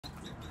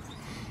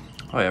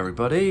Hi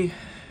everybody,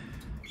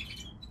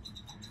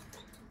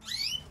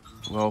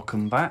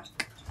 welcome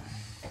back.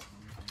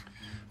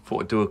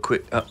 Thought I'd do a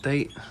quick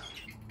update.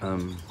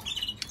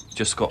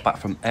 Just got back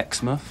from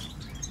Exmouth.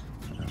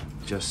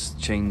 Just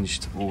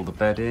changed all the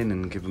bedding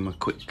and give them a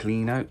quick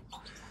clean out.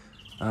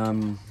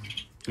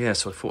 Yeah,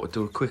 so I thought I'd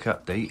do a quick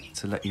update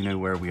to let you know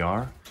where we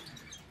are.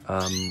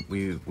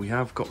 We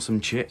have got some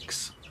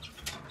chicks.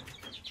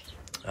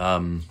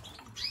 The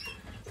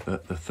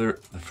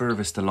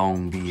furthest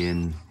along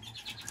being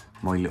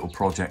my little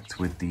project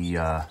with the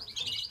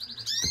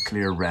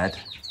clear red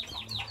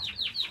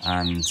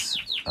and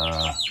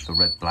the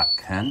red black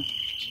hen.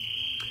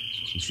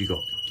 And she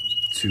got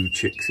 2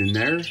 chicks in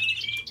there,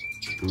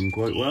 doing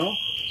quite well.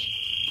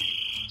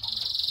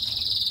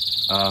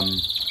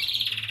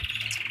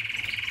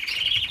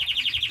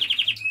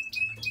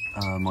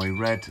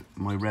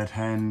 My red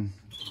hen,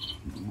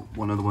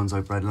 one of the ones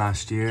I bred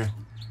last year,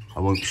 I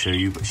won't show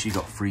you, but she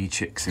got 3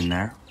 chicks in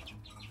there.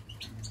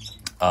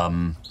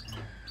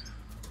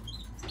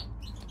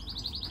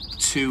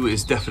 2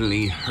 is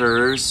definitely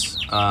hers.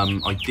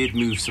 I did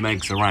move some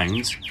eggs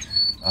around.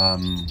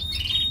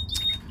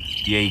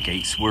 The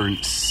A-gates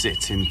weren't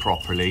sitting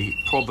properly,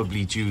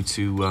 probably due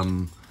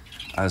to,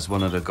 as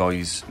one of the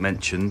guys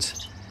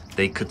mentioned,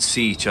 they could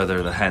see each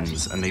other, the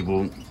hens, and they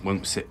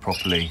won't sit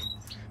properly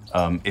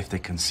if they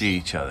can see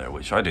each other,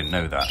 which I didn't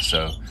know that,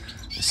 so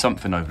it's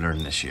something I've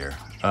learned this year.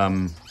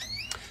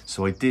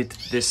 So I did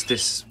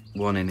this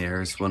one in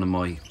here is one of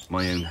my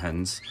own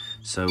hens.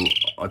 So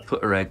I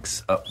put her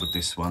eggs up with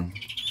this one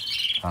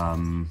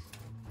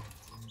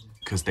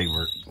because they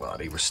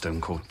were stone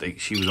cold.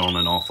 She was on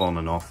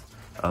and off.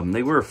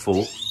 They were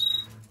full.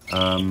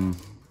 I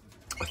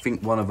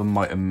think one of them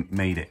might have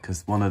made it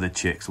because one of the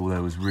chicks, although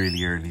it was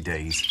really early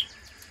days,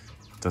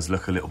 does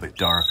look a little bit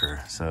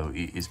darker. So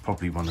it's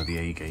probably one of the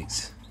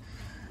A-gates,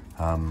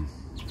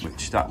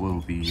 which that will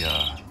be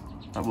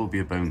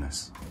a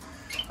bonus.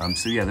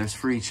 So yeah, there's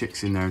 3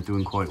 chicks in there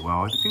doing quite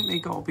well. I think they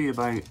got to be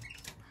about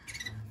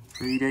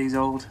 3 days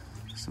old,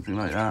 something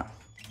like that.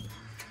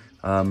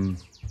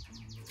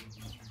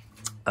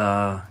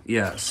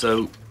 Yeah,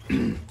 so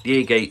the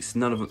A-gates,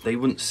 none of them, they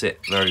wouldn't sit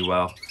very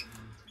well.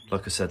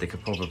 Like I said, they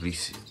could probably,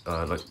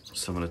 like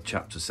some of the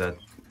chaps have said,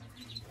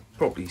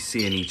 probably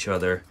seeing each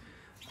other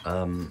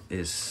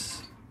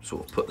is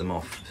sort of put them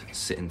off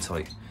sitting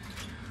tight.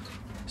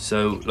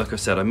 So, like I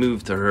said, I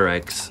moved her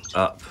eggs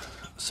up,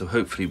 so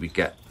hopefully we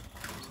get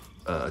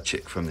a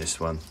chick from this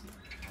one.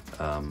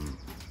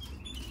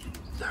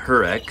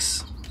 Her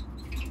eggs,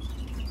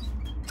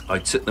 I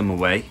took them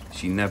away.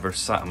 She never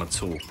sat them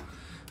at all.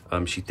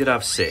 She did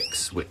have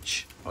 6,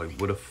 which I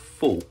would have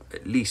thought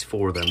at least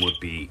 4 of them would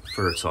be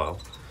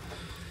fertile.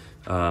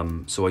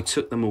 So I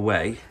took them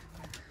away,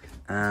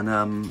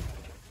 and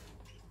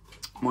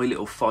my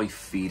little Fife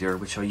feeder,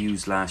 which I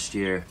used last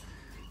year,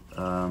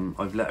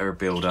 I've let her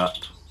build up.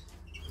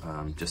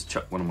 Just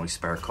chucked one of my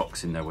spare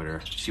cocks in there with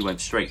her. She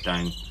went straight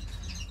down,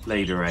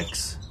 laid her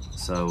eggs.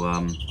 So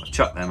I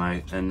chucked them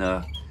out,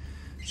 and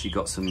she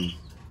got some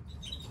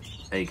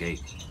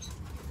A-gate,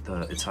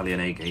 the Italian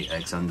A-gate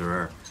eggs under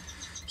her.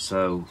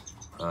 So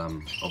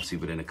obviously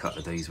within a couple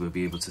of days we'll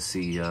be able to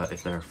see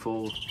if they're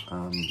full.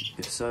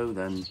 If so,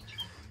 then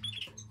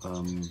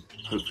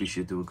hopefully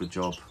she'll do a good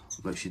job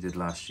like she did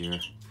last year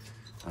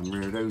and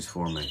rear those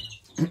for me.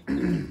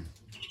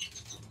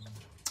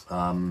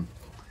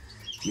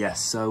 Yes,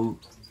 so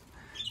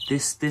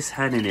this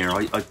hen in here,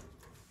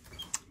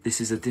 this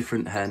is a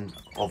different hen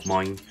of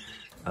mine.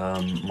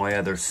 My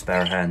other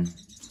spare hen,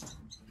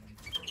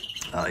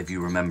 if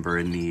you remember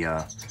in the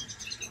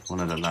one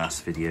of the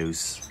last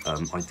videos,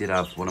 I did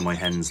have one of my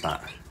hens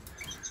that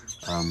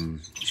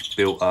she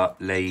built up,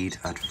 laid,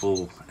 had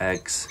full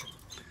eggs,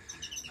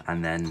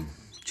 and then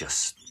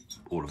just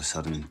all of a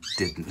sudden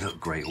didn't look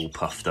great, all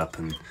puffed up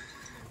and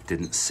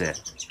didn't sit.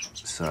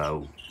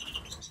 So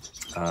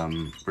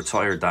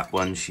retired that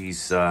one.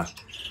 She's I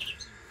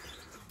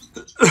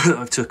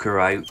took her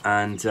out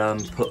and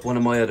put one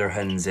of my other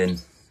hens in.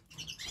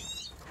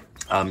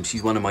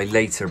 She's one of my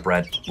later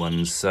bred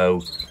ones,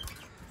 so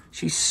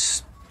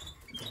she's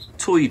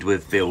toyed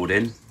with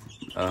building,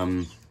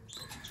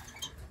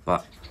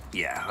 but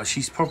yeah,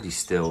 she's probably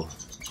still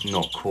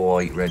not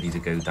quite ready to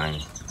go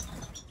down.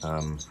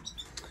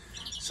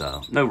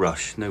 So no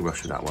rush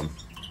with that one.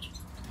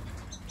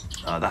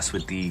 That's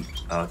with the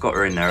got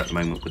her in there at the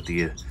moment with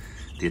the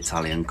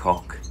Italian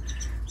cock,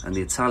 and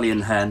the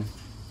Italian hen,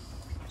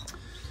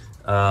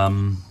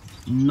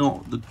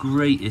 not the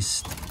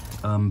greatest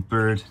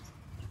bird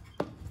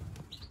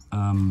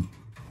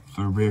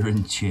for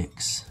rearing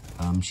chicks.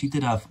 She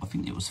did have, I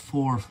think it was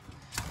 4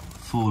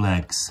 full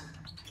eggs,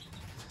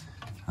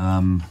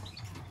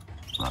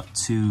 but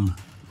 2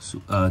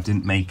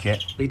 didn't make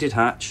it. They did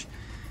hatch,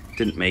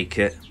 didn't make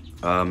it.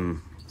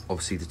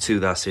 Obviously the 2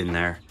 that's in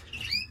there,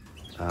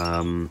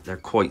 they're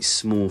quite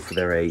small for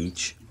their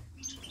age,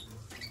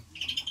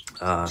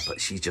 but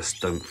she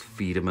just don't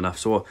feed them enough.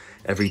 So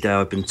every day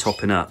I've been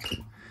topping up.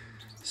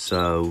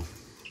 So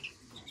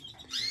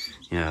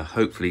yeah,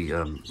 hopefully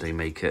they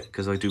make it,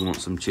 because I do want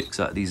some chicks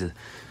out. These are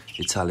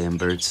Italian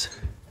birds.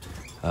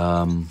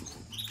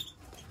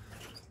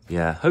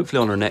 Yeah,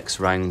 hopefully on her next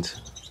round,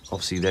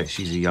 obviously there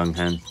she's a young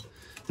hen.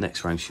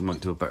 Next round she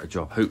might do a better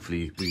job.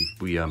 Hopefully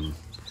we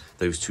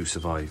those two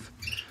survive.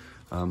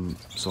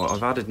 So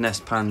I've added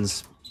nest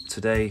pans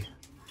today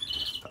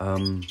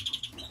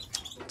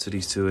to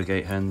these two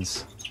agate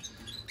hens.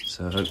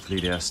 So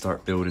hopefully they'll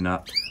start building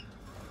up.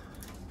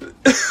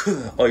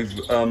 I've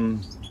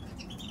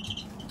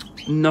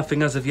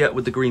nothing as of yet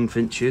with the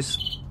greenfinches.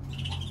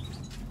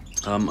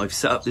 I've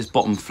set up this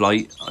bottom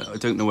flight. I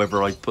don't know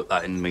whether I put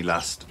that in my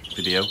last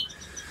video.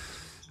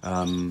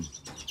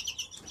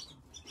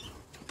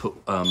 Put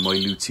my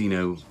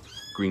Lutino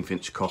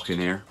greenfinch cock in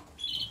here.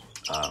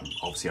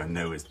 Obviously I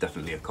know it's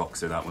definitely a cock,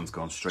 so that one's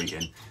gone straight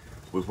in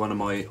with one of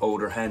my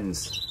older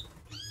hens.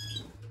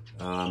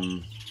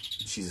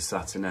 She's a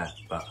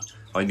Satinette, but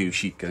I knew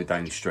she'd go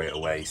down straight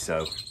away,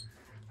 so,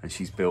 and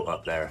she's built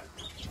up there.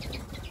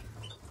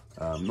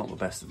 Not the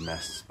best of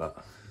nests,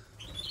 but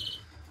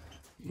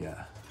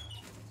yeah.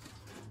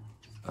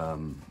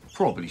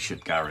 Probably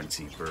should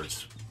guarantee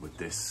birds with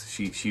this.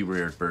 She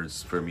reared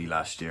birds for me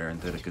last year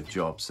and did a good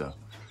job, so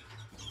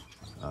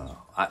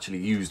actually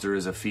used her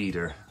as a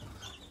feeder.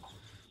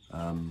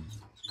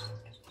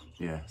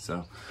 Yeah,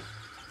 so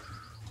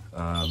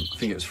I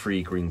think it was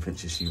 3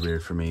 greenfinches she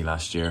reared for me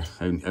last year.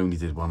 Only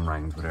did 1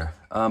 round with her.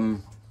 I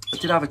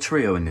did have a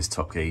trio in this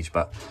top cage,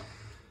 but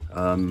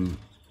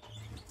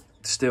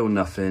still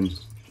nothing.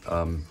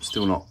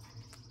 Still not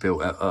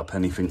built up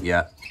anything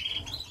yet.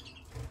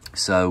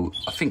 So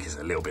I think it's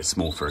a little bit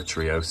small for a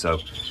trio. So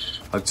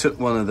I took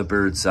one of the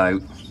birds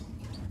out,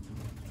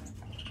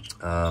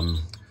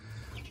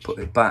 put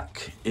it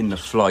back in the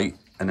flight,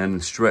 and then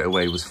straight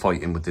away was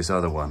fighting with this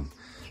other one.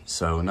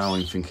 So now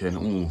I'm thinking,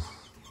 oh,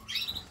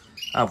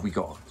 have we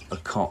got a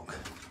cock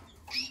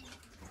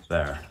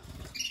there?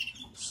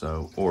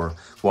 So, or,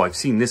 well, I've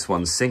seen this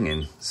one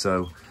singing.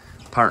 So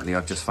apparently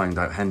I've just found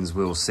out hens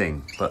will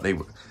sing, but they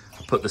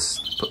put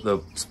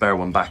the spare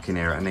one back in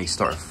here and they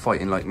started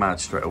fighting like mad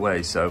straight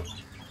away. So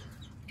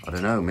I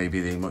don't know,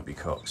 maybe they might be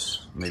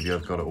cocks. Maybe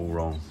I've got it all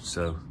wrong.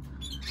 So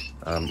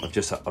I've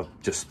just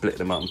split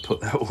them up and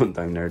put that one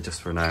down there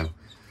just for now.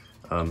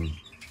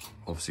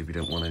 Obviously we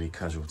don't want any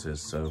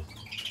casualties. So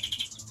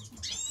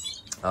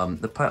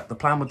the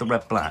plan with the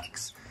red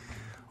blacks,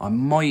 I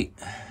might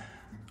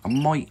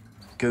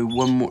go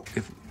one more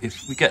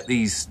if we get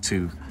these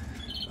 2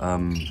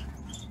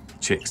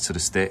 chicks to the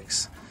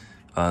sticks.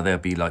 They'll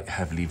be like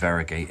heavily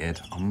variegated.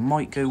 I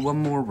might go 1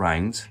 more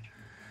round,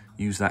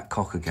 use that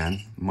cock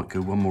again. Might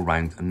go 1 more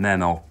round, and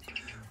then I'll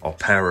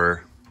pair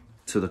her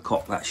to the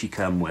cock that she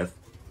came with.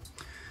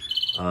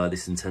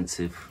 This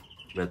intensive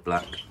red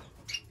black,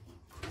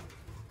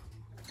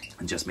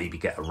 and just maybe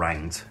get a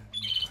round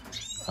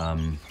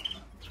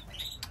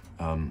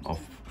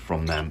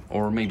from them,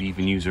 or maybe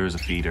even use her as a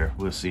feeder.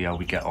 We'll see how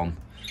we get on.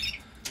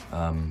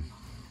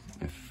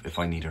 If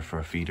I need her for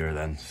a feeder,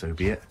 then so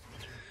be it.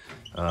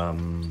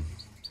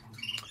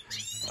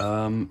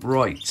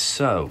 Right,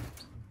 so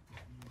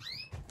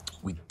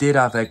we did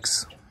have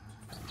eggs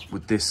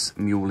with this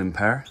mulin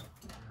pair,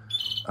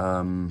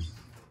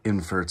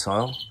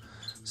 infertile.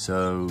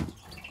 So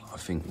I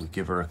think we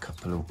give her a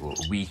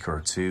week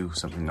or 2,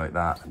 something like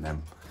that, and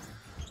then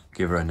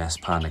give her a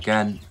nest pan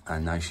again,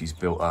 and now she's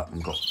built up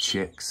and got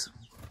chicks.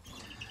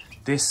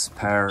 This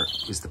pair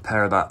is the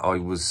pair that I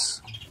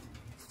was,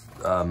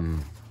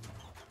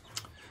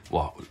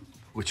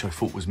 which I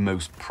thought was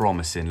most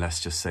promising, let's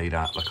just say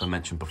that, like I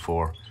mentioned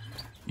before.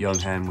 Young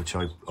hen, which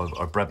I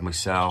bred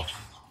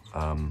myself,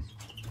 and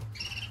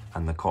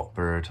the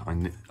cockbird,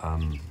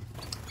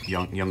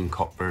 young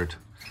cockbird,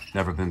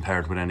 never been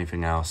paired with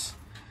anything else.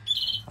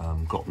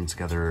 Got them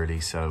together early,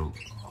 so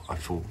I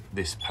thought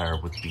this pair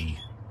would be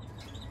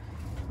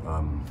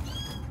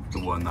the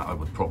one that I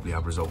would probably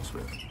have results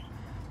with.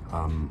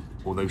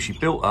 Although she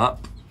built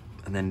up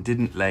and then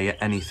didn't lay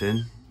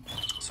anything,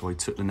 so I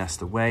took the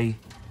nest away,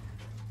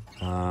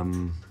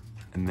 and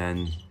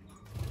then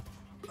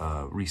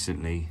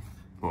recently,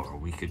 or a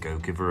week ago,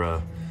 give her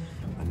a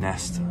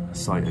nest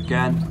site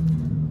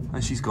again,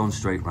 and she's gone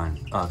straight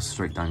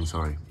down,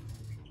 sorry,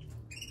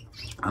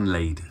 and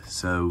laid.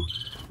 So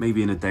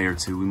maybe in a day or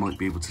 2 we might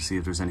be able to see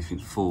if there's anything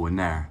full in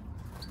there.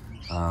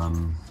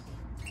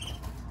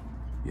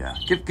 Yeah,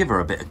 give her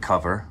a bit of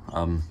cover.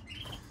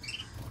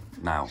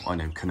 Now, I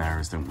know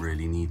canaries don't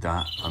really need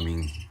that. I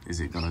mean, is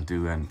it gonna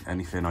do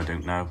anything? I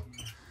don't know.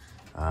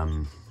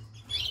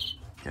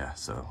 Yeah,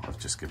 so I'll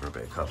just give her a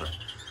bit of cover.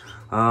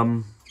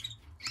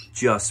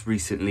 Just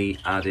recently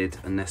added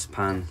a nest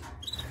pan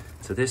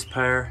to this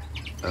pair,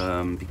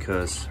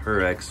 because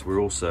her eggs were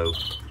also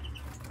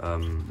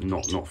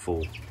not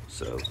full.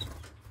 So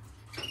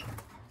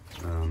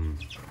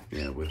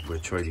yeah, we'll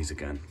try these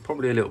again.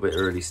 Probably a little bit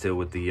early still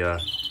with the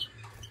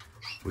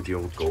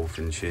old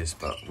goldfinches,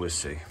 but we'll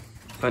see.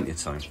 Plenty of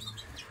time.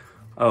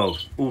 Oh,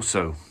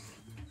 also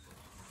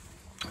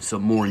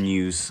some more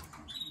news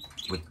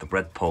with the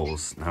bread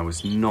poles. Now,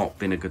 it's not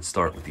been a good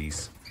start with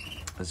these.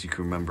 As you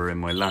can remember in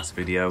my last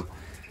video,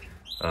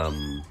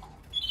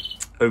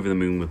 over the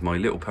moon with my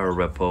little pair of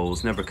red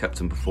poles, never kept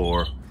them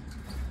before.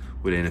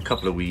 Within a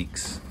couple of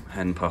weeks,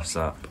 hen puffs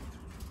up,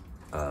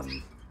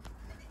 and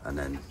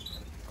then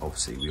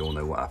obviously we all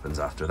know what happens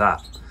after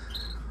that.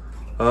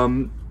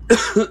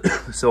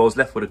 So I was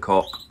left with a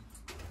cock,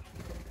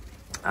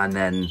 and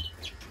then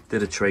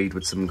did a trade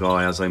with some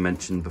guy, as I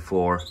mentioned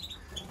before,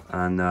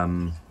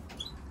 and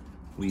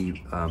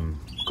we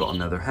got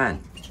another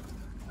hen.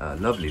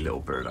 Lovely little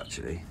bird,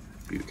 actually.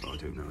 Beautiful. I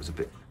don't know, it's a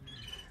bit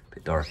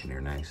dark in here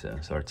now, so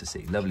it's hard to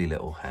see. Lovely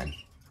little hen.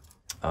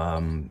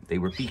 They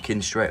were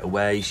beaking straight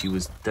away. She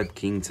was dead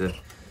keen to,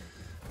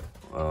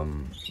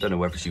 don't know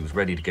whether she was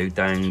ready to go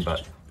down,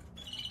 but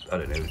I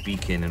don't know,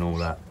 beaking and all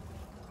that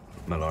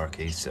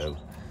malarkey, so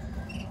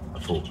I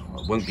thought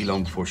it won't be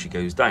long before she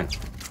goes down.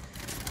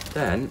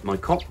 Then my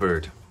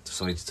cockbird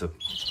decides to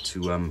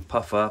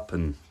puff up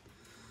and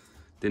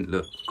didn't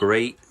look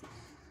great.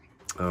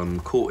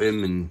 Caught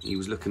him and he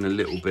was looking a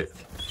little bit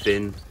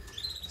thin,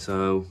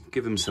 so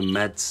give him some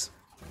meds.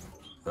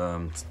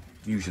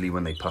 Usually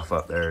when they puff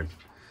up, they're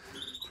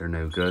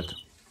no good.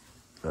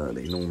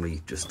 They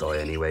normally just die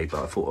anyway,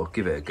 but I thought I'll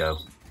give it a go.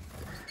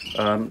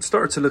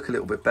 Started to look a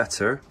little bit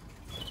better,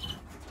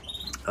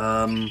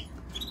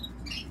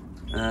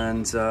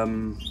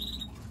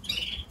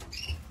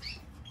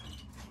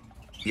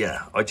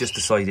 yeah, I just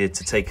decided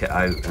to take it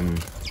out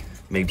and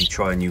maybe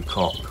try a new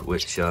cock,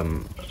 which a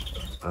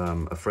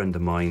friend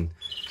of mine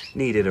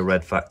needed a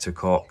red factor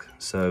cock,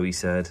 so he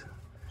said,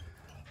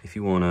 if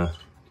you want to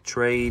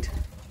trade,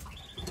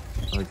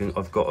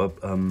 I've got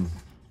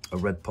a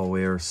red pole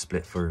here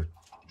split for,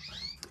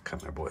 I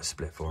can't remember what it's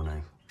split for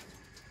now,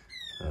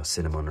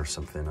 cinnamon or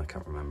something, I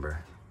can't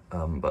remember.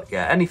 But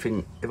yeah,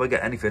 anything, if I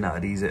get anything out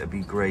of these, it'd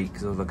be great,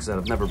 because like I said,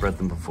 I've never bred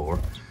them before.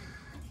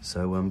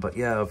 So, but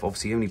yeah, I've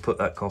obviously only put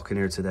that cock in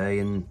here today,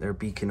 and they're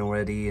beaking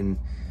already, and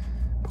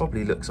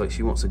probably looks like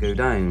she wants to go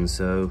down,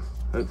 so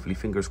hopefully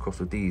fingers crossed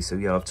with these. So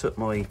yeah, I've took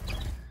my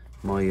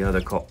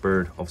other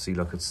cockbird, obviously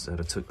like I said,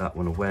 I took that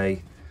one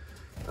away.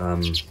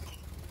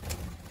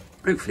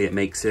 Hopefully it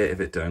makes it.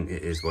 If it don't,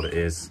 it is what it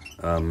is.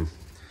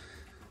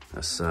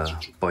 That's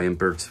buying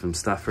birds from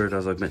Stafford,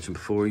 as I've mentioned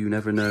before. You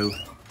never know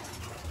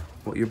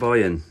what you're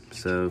buying.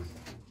 So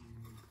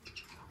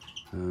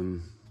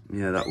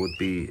yeah, that would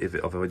be, if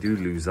I do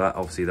lose that,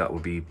 obviously that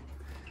would be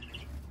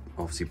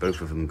obviously both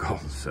of them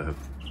gone. So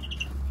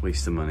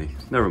waste of money.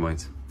 Never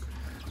mind.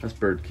 That's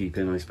bird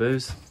keeping, I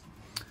suppose.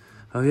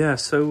 Oh yeah,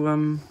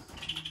 so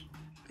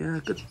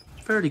yeah,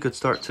 fairly good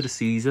start to the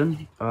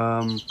season.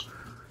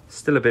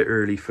 Still a bit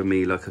early for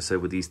me, like I said,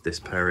 with this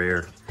pair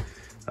here.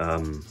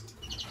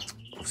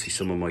 Obviously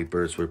some of my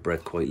birds were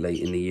bred quite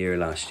late in the year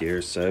last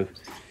year, so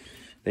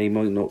they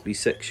might not be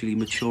sexually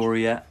mature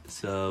yet.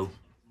 So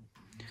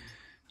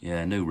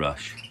yeah, no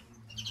rush.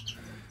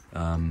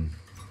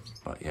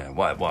 But yeah,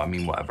 I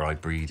mean, whatever I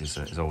breed is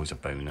always a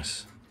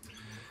bonus.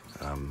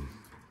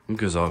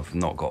 Because I've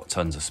not got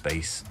tons of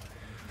space.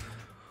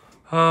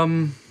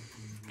 Yeah,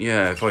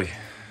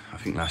 I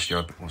think last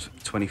year, was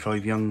it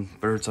 25 young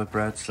birds I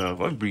bred, so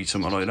if I breed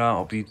something like that,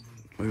 I'll be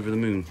over the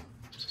moon.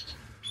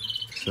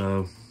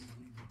 So,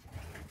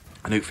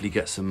 and hopefully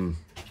get some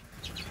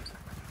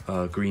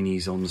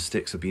greenies on the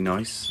sticks would be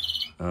nice.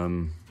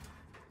 I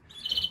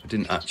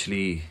didn't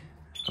actually,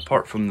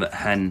 apart from the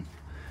hen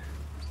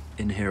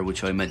in here,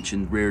 which I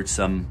mentioned, reared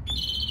some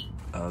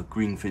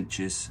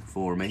greenfinches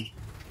for me.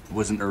 It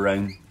wasn't her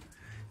own, it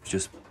was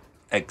just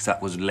eggs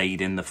that was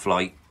laid in the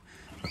flight.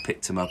 I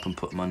picked them up and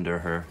put them under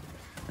her,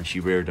 and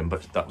she reared them,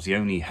 but that was the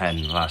only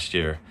hen last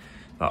year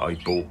that I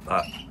bought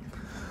that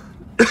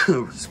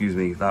excuse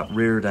me, that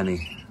reared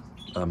any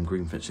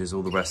greenfinches.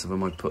 All the rest of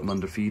them I put them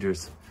under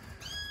feeders,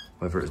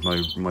 whether it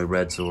was my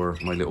reds or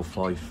my little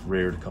fife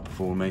reared a couple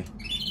for me.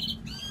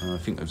 I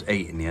think there was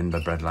 8 in the end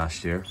I bred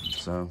last year.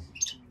 So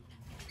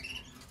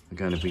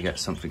again, if we get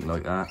something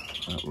like that,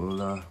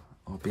 will I'll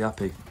be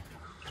happy.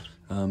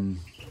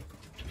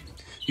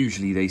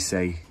 Usually they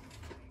say,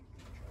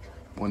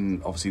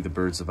 when obviously the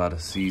birds have had a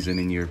season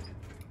in your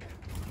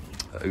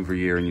over a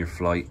year in your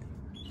flight,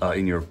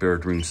 in your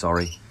bird room,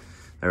 sorry,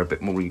 they're a bit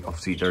more,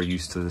 obviously they're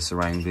used to the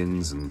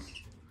surroundings, and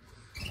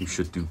you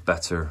should do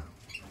better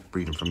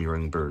breeding from your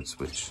own birds,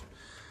 which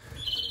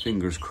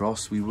fingers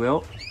crossed we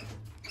will.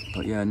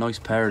 But yeah, nice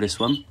pair, this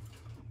one.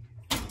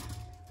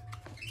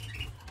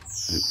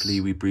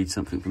 Hopefully we breed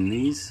something from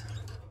these.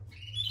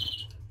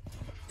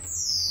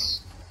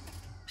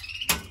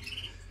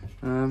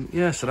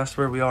 Yeah, so that's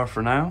where we are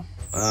for now.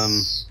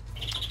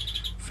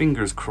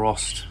 Fingers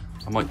crossed,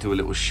 I might do a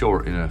little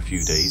short in a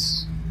few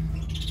days.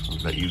 I'll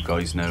let you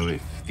guys know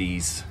if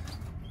these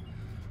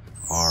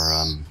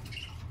are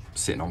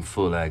sitting on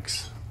full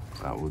eggs.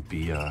 That would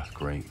be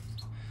great.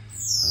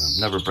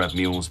 Never bred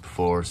mules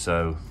before,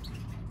 so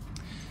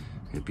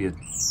it'd be a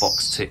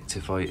box ticked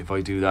if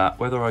I do that.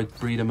 Whether I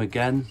breed them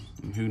again,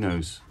 who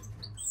knows?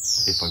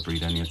 If I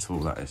breed any at all,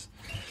 that is.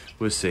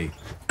 We'll see.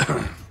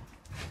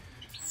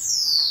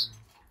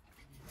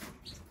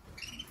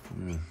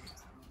 Yeah.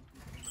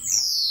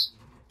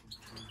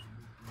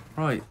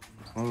 Right,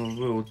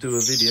 we'll do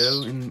a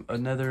video in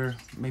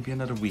maybe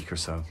another week or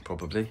so,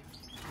 probably.